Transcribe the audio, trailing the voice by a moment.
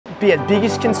But yeah,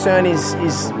 biggest concern is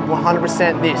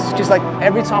 100% this. Just like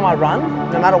every time I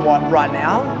run, no matter what, right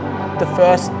now, the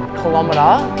first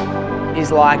kilometer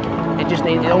is like,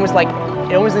 it almost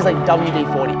is like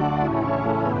WD-40.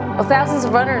 Well, thousands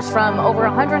of runners from over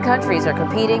 100 countries are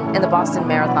competing in the Boston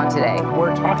Marathon today.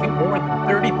 We're talking more than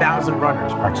 30,000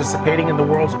 runners participating in the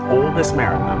world's oldest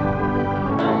marathon.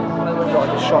 So I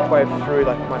just shockwave through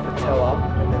like my patella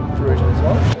and then through it as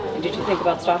well. Did you think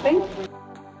about stopping?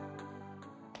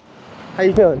 How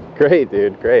you feeling? Great,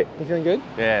 dude, great. You feeling good?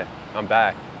 Yeah, I'm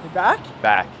back. You back?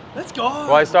 Back. Let's go.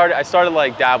 Well, I started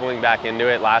like dabbling back into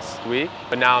it last week,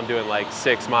 but now I'm doing like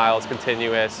 6 miles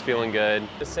continuous, feeling good.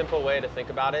 The simple way to think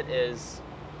about it is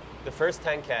the first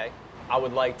 10K, I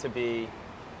would like to be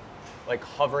like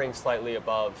hovering slightly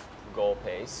above goal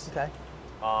pace. Okay.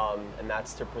 And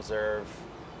that's to preserve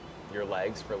your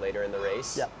legs for later in the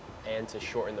race. Yep. And to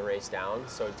shorten the race down,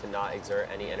 so to not exert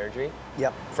any energy.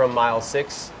 Yep. From mile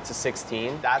 6 to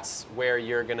 16, that's where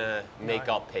you're gonna make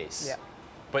up pace. Yep.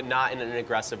 But not in an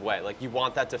aggressive way. Like you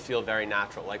want that to feel very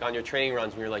natural. Like on your training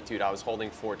runs when you're like, dude, I was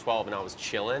holding 412 and I was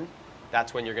chilling,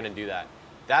 that's when you're gonna do that.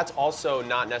 That's also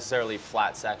not necessarily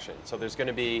flat section. So there's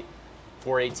gonna be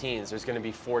 418s, there's gonna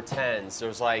be 410s.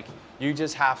 There's like, you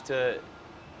just have to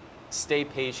stay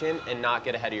patient and not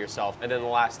get ahead of yourself. And then the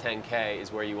last 10K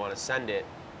is where you wanna send it.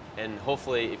 And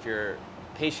hopefully if you're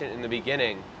patient in the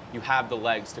beginning, you have the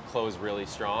legs to close really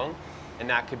strong. And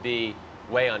that could be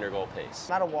way under goal pace.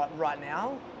 No matter what, right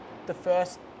now, the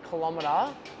first kilometer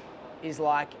is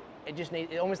like, it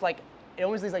almost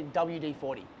is like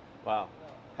WD-40. Wow.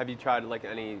 Have you tried like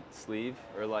any sleeve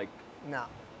or like? No.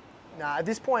 At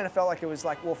this point I felt like it was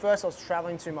like, well, first I was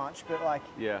traveling too much, but like,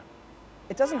 yeah.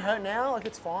 It doesn't hurt now, like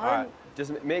it's fine. All right.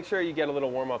 Just make sure you get a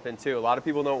little warm up in too. A lot of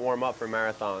people don't warm up for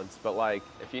marathons, but like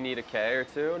if you need a K or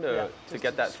two to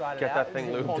get that thing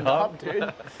lubed up,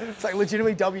 dude. It's like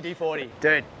legitimately WD-40.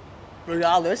 Dude,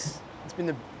 regardless, it's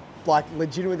been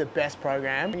legitimately the best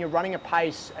program. When you're running a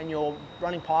pace and you're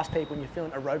running past people and you're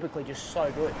feeling aerobically just so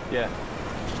good. Yeah.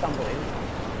 It's just unbelievable.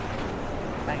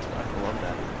 Thanks, bro. I love that.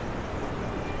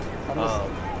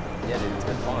 Yeah, dude, it's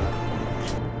been fun.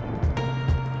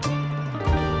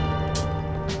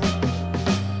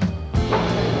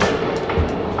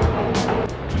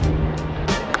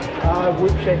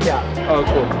 Whoop shakeout. Oh,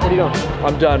 cool. What are you doing?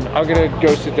 I'm done. I'm gonna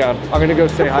go sit down. I'm gonna go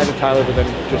say hi to Tyler, but then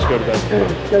just go to bed.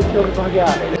 Go chill the fuck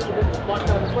out.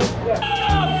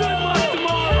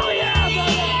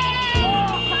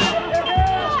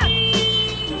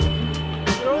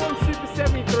 They're all on Super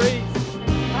 73s.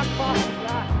 How fast is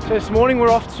that? So this morning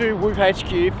we're off to Whoop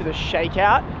HQ for the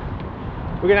shakeout.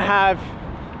 We're gonna have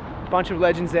a bunch of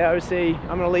legends there, obviously.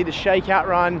 I'm gonna lead the shakeout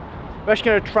run. We're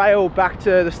actually gonna trail back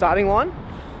to the starting line.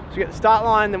 So we get the start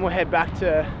line, then we'll head back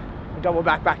double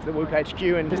back to the Whoop HQ,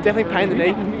 and it's definitely a pain in the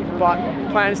knee, but the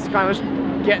plan is to kind of just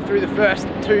get through the first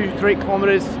 2-3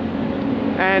 kilometers,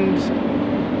 and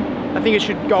I think it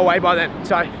should go away by then.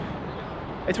 So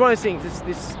it's one of those things,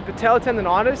 this patellate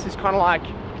tendonitis is kind of like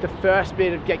the first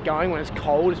bit of get going when it's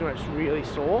cold is when it's really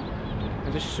sore,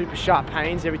 and just super sharp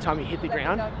pains every time you hit the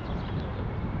ground.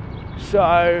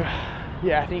 So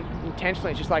yeah, I think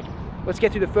intentionally it's just like, let's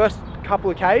get through the first couple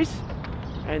of Ks,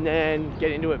 and then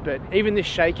get into it. But even this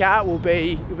shakeout will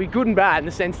be good and bad in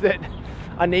the sense that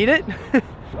I need it.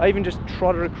 I even just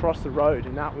trotted across the road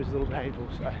and that was a little painful.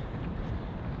 So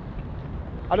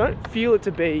I don't feel it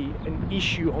to be an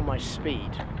issue on my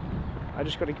speed. I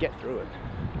just got to get through it.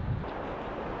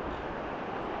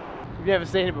 Have you ever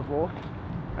seen it before?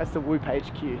 That's the Whoop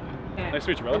HQ. Nice to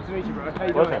meet you, brother. Nice to meet you, bro. How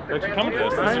you doing? Thanks for coming to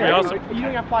this. This is gonna be awesome. Are you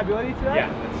doing appliability today? Yeah,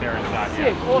 that's Sarah's side.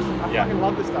 Sick, awesome. I fucking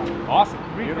love this stuff. Awesome.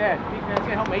 Big fan. It's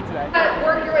gonna help me today.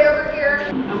 Work your way over here,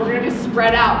 and we're gonna just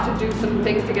spread out to do some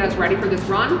things to get us ready for this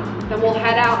run. Then we'll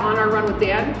head out on our run with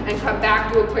Dan and come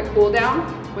back, do a quick cool down.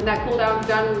 When that cool down's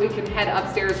done, we can head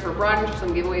upstairs for brunch,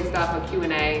 some giveaway stuff, a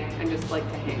Q&A, and just like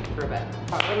to hang for a bit.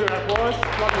 Applause.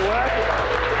 Love the work.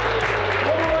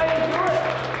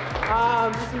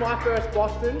 This is my first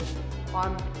Boston.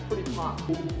 I'm pretty pumped.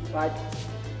 Like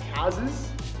houses.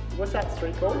 What's that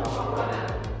street called?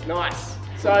 Nice.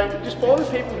 So just follow the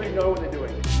people who know what they're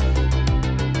doing.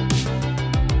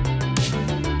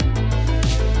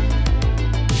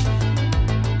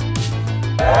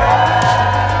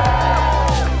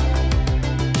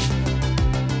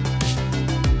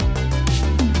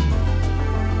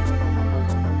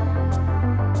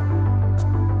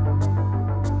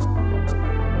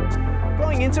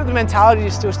 Going into the mentality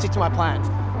to still stick to my plan.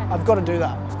 I've got to do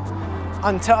that.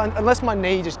 Unless my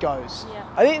knee just goes. Yeah.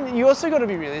 I think you also got to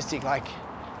be realistic. Like,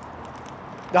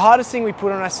 the hardest thing we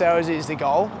put on ourselves is the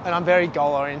goal, and I'm very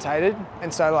goal orientated.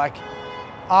 And so like,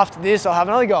 after this, I'll have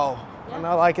another goal. Yeah. And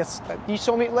I like it's. You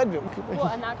saw me at Leadville.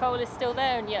 What, and that goal is still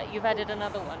there, and yet you've added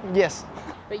another one. Yes.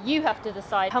 But you have to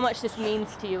decide how much this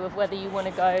means to you, of whether you want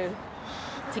to go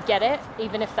to get it,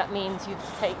 even if that means you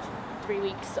take 3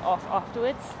 weeks off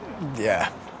afterwards. Yeah.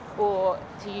 Or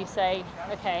do you say,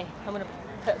 okay, I'm going to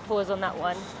put a pause on that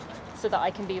one so that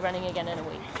I can be running again in a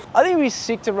week? I think it'd be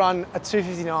sick to run a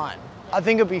 2:59. I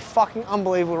think it'd be fucking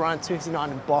unbelievable to run a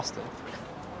 2:59 in Boston.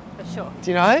 For sure.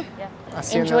 Do you know? Yeah. I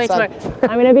see. Enjoy tomorrow.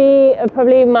 I'm going to be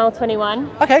probably mile 21.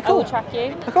 Okay, cool. I will track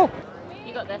you. Oh, cool.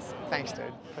 You got this. Thanks,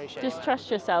 dude. Appreciate Just it. trust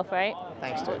yourself, right?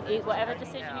 Thanks, dude. Whatever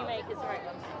decision you make is the right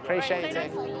one. Appreciate Right, it, so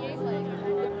nice dude. to meet you.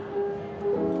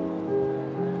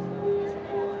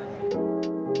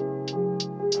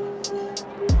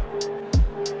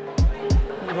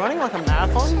 You're running like a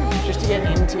marathon just to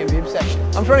get into your bib section.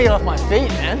 I'm trying to get off my feet,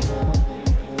 man.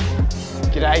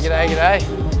 G'day, g'day, g'day.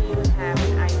 Have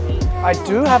an ID. I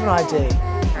do have an ID.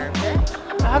 Perfect.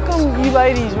 How come you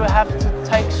ladies would have to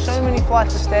take so many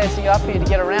flights of stairs to get up here to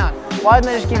get around? Why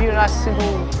didn't they just give you a nice,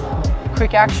 simple,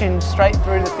 quick action straight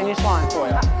through to the finish line for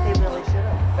you? They really should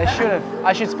have. They should have.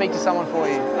 I should speak to someone for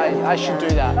you. I should do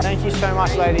that. Thank you so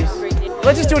much, ladies.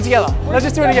 Let's just do it together. Let's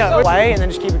just do it together. Play and then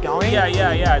just keep it going.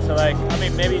 Yeah. So like, I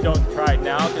mean, maybe don't try it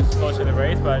now because it's close to the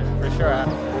race, but for sure,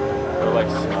 they're like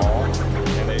small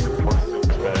and they work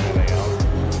better than anything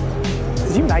else.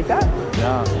 Did you make that?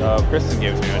 Yeah. Kristen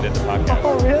gave it to me when I did the podcast.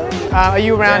 Oh, really? Are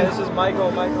you around? Yeah, this is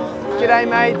Michael. G'day,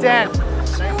 mate. Dan.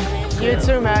 You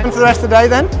too, man. For the rest of the day,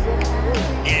 then?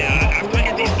 Yeah, I'm gonna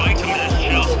get these bikes. I'm gonna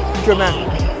chill. Good, man.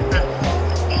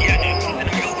 Yeah, dude. And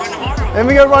then we go run tomorrow. Then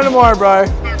we go run tomorrow, bro.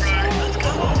 Let's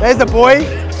go. There's the boy.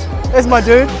 There's my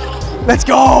dude. Let's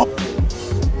go.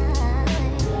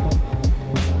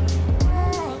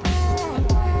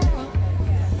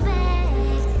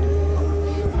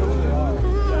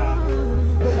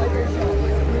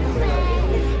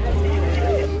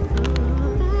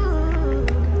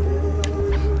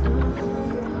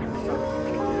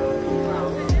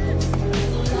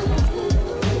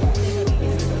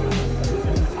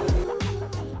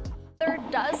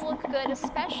 Does look good,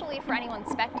 especially for anyone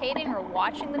spectating or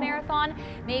watching the marathon.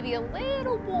 Maybe a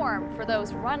little warm for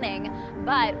those running,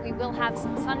 but we will have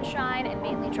some sunshine and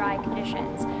mainly dry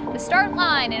conditions. The start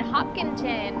line in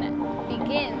Hopkinton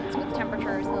begins with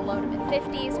temperatures in the low to mid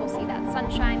 50s. We'll see that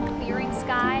sunshine clearing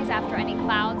skies after any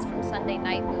clouds from Sunday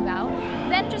night move out.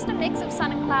 Then just a mix of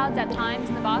sun and clouds at times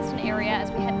in the Boston area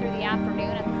as we head through the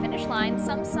afternoon at the finish line.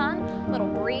 Some sun, little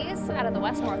breeze out of the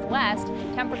west-northwest.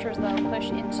 Temperatures though push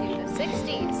into the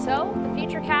 60s. So the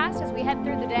future cast as we head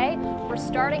through the day, we're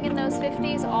starting in those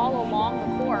 50s all along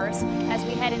the course. As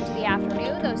we head into the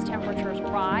afternoon, those temperatures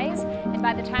rise, and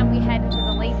by the time we head into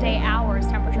the late day hours,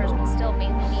 temperatures will still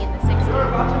mainly be in the 60s. We're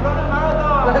about to run a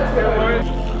marathon. Let's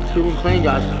go. Keep them clean,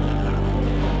 guys.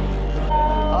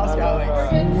 Ask Alex. We're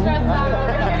getting stressed out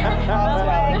over here. Ask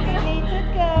Alex. We need to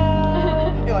go.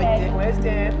 You're like, where's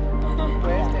Dan?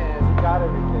 Where's Dan? You got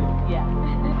everything. Yeah.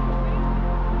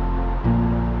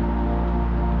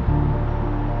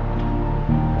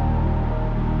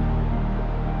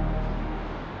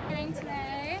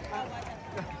 Today.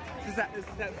 Is that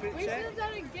fit We should have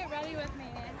done a get ready with me.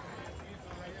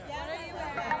 What are you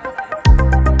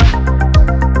wearing?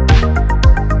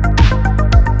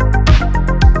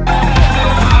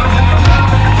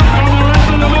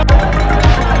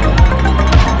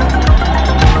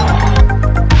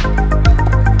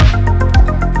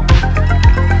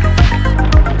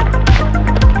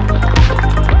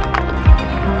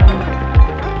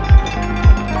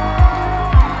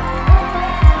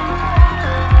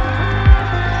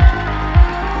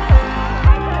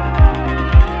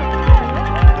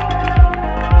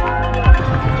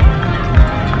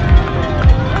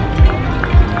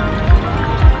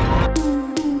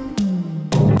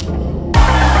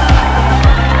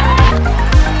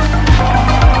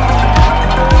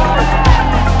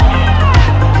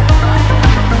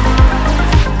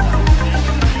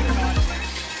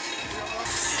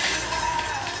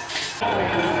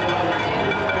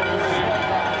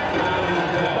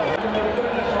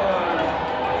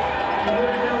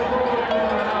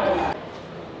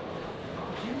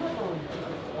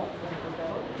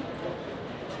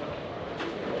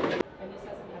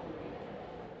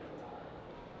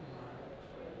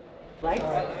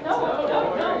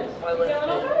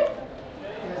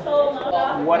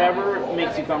 Whatever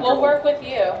makes you comfortable. We'll work with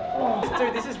you.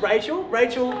 Dude, this is Rachel.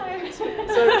 Rachel. So,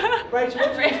 Rachel,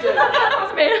 what did you do?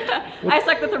 It's me. I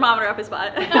stuck the thermometer up his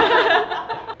butt.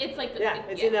 It's like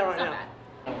the It's in there right now.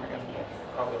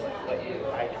 Probably let you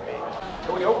hide your face.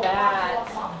 That.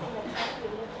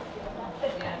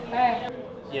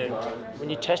 Okay. you know, when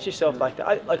you test yourself like that,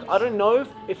 I don't know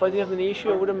if I didn't have an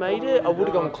issue, I would have made it. I would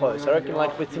have gone close. I reckon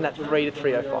like within that 3 to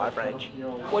 305 range.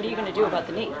 What are you going to do about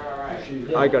the knee?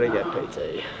 I got to get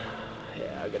PT.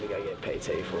 Yeah, I got to go get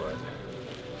PT for it.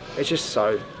 It's just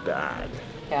so bad.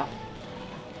 Yeah.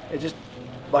 It just,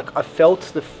 like, I felt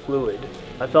the fluid.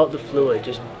 I felt the fluid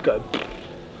just go.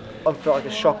 I felt like a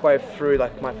shockwave through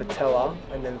like my patella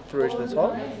and then through to the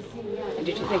top. And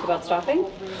did you think about stopping?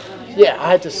 Yeah, I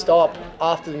had to stop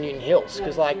after the Newton Hills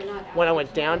because like when I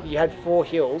went down, you had 4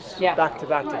 hills back to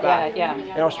back to back. Yeah.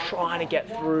 And I was trying to get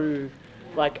through,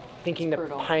 like thinking the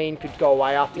pain could go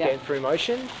away after getting through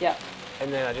motion. Yeah.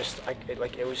 And then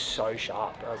it was so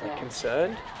sharp. I was like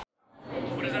concerned.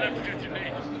 What does that have to do with your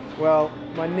knee? Well,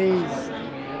 my knee's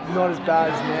not as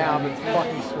bad as now, but it's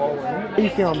fucking swollen. How you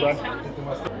feeling, bro?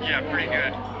 Yeah, pretty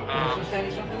good.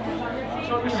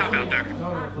 It's tough out there.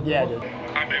 Yeah, dude.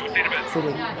 Alright, man, we'll see you in a bit. See you.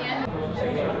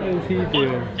 What is he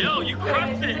doing? Yo, you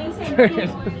crushed it!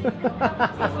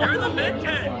 You're the mid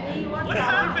 10. What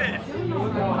happened?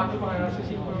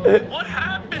 What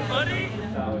happened, buddy?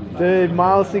 Dude,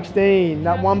 mile 16,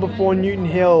 that one before Newton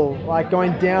Hill, like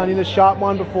going down in the sharp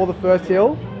one before the first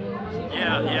hill.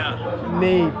 Yeah.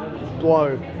 Knee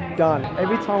blow, done.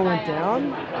 Every time I went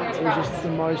down, it was just the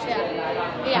most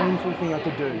painful thing I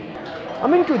could do.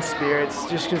 I'm in good spirits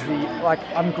just because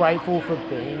I'm grateful for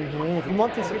being here. I'm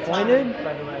not disappointed,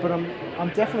 but I'm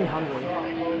definitely hungry.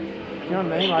 You know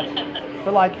what I mean?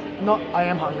 I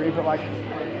am hungry, but like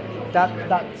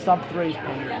that sub 3 is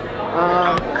painful.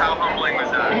 How humbling was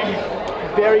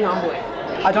that? Very humbling.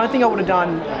 I don't think I would have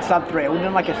done sub 3. I would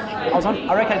have done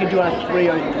I reckon I could do it on a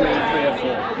 303, 304.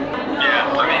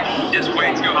 Yeah, I mean, it's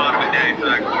way too hot of a day for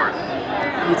that course.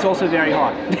 It's also very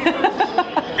hot.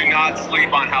 Do not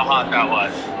sleep on how hot that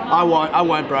was. I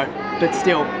won't, bro. But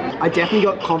still, I definitely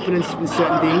got confidence with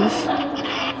certain things.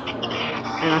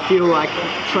 And I feel like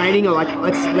training, or like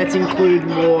let's include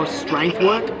more strength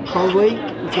work, probably.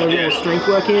 Let's get a little more strength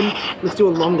work in. Let's do a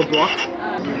longer block.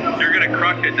 You're gonna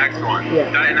crush it next one.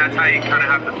 Yeah. And that's how you kind of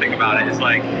have to think about it. It's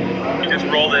like, you just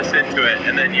roll this into it,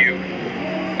 and then you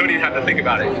don't even have to think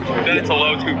about it. Then it's a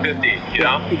low 250, you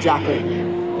know? Exactly.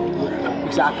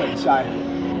 So,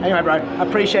 anyway, bro, I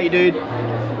appreciate you, dude.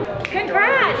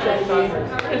 Congrats!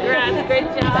 Congrats, great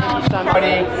job.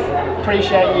 Somebody,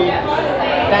 appreciate you.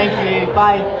 Thank you.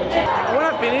 Bye. When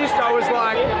I finished, I was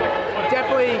like,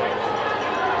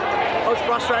 I was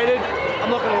frustrated.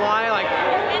 I'm not gonna lie,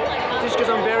 just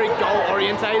because I'm very goal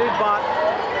orientated, but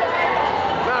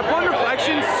upon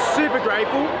reflection, super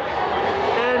grateful.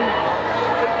 And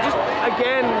just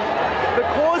again, the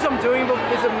cause I'm doing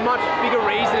is a much bigger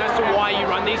reason as to why you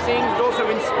run these things. It's also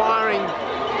inspiring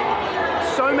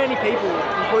so many people,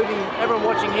 including everyone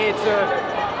watching here, to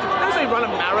not say run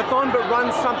a marathon, but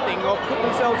run something or put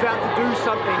themselves out to do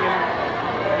something. And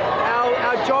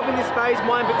our job in this space,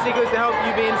 mine in particular, is to help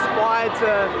you be inspired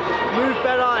to move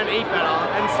better and eat better.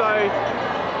 And so,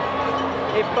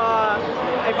 if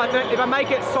I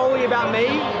make it solely about me,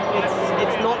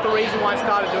 it's not the reason why I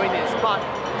started doing this, but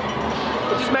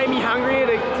it just made me hungrier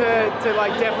to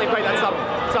like definitely break that sub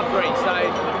 3. So,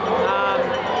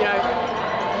 you know,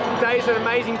 today's an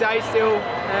amazing day still,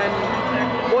 and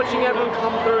watching everyone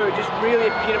come through just really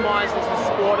epitomises the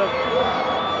sport of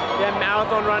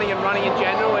marathon running and running in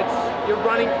general.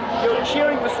 You're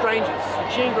cheering for strangers,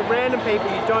 you're cheering for random people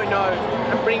you don't know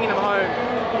and bringing them home.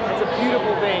 It's a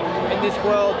beautiful thing in this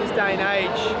world, this day and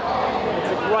age.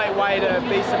 It's a great way to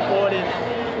be supported,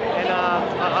 and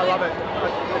I love it.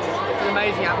 It's an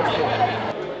amazing atmosphere.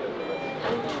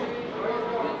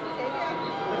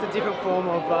 It's a different form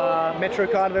of Metro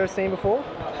card I've ever seen before.